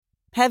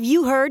Have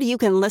you heard you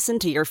can listen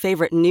to your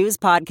favorite news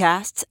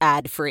podcasts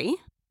ad-free?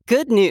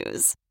 Good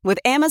news! With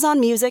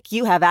Amazon Music,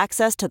 you have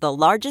access to the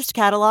largest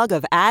catalog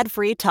of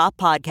ad-free top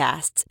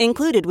podcasts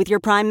included with your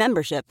Prime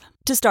membership.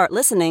 To start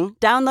listening,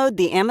 download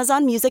the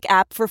Amazon Music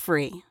app for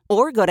free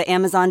or go to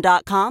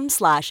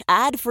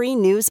amazon.com/ad-free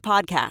news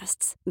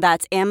podcasts.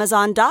 That's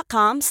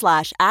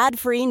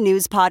amazon.com/ad-free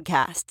news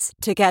podcasts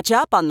to catch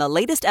up on the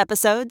latest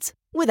episodes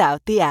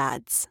without the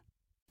ads.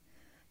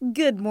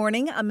 Good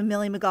morning, I'm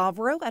Amelia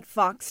McGavro at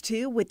Fox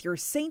 2 with your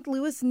St.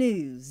 Louis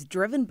news,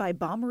 driven by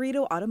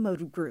Bommarito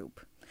Automotive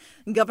Group.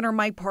 Governor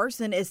Mike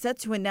Parson is set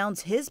to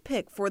announce his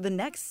pick for the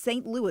next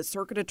St. Louis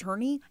Circuit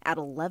Attorney at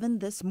 11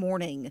 this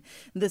morning.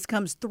 This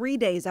comes 3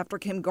 days after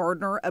Kim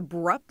Gardner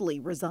abruptly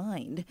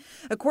resigned.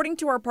 According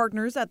to our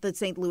partners at the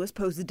St. Louis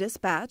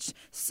Post-Dispatch,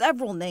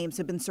 several names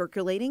have been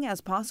circulating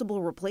as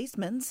possible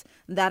replacements.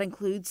 That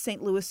includes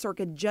St. Louis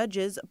Circuit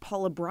judges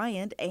Paula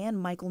Bryant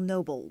and Michael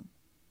Noble.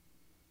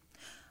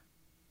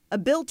 A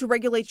bill to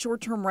regulate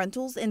short-term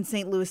rentals in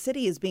St. Louis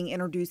City is being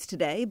introduced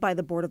today by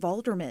the Board of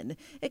Aldermen.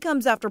 It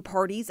comes after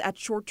parties at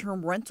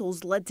short-term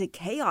rentals led to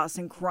chaos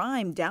and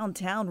crime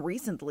downtown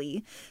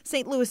recently.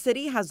 St. Louis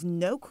City has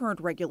no current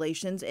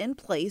regulations in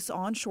place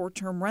on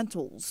short-term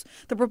rentals.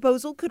 The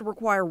proposal could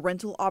require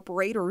rental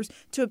operators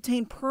to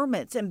obtain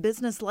permits and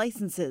business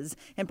licenses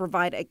and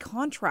provide a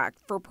contract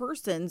for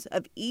persons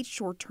of each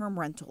short-term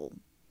rental.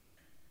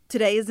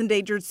 Today is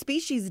Endangered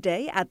Species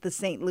Day at the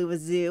St. Louis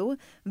Zoo.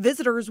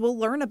 Visitors will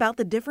learn about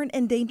the different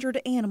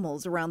endangered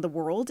animals around the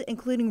world,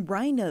 including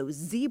rhinos,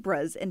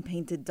 zebras, and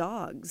painted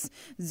dogs.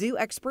 Zoo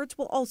experts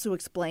will also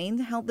explain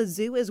how the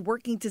zoo is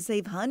working to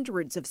save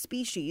hundreds of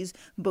species,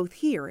 both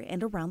here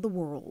and around the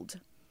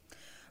world.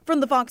 From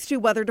the Fox 2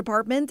 Weather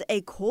Department, a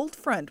cold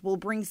front will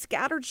bring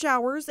scattered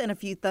showers and a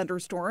few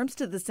thunderstorms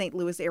to the St.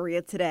 Louis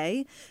area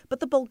today, but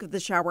the bulk of the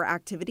shower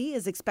activity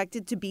is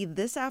expected to be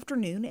this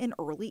afternoon and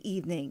early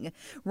evening.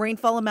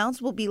 Rainfall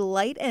amounts will be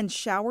light and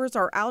showers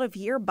are out of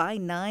here by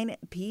 9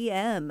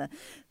 p.m.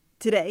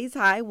 Today's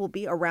high will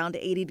be around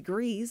 80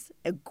 degrees.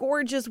 A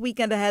gorgeous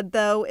weekend ahead,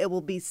 though. It will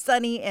be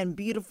sunny and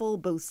beautiful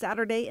both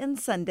Saturday and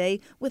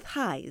Sunday with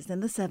highs in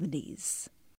the 70s.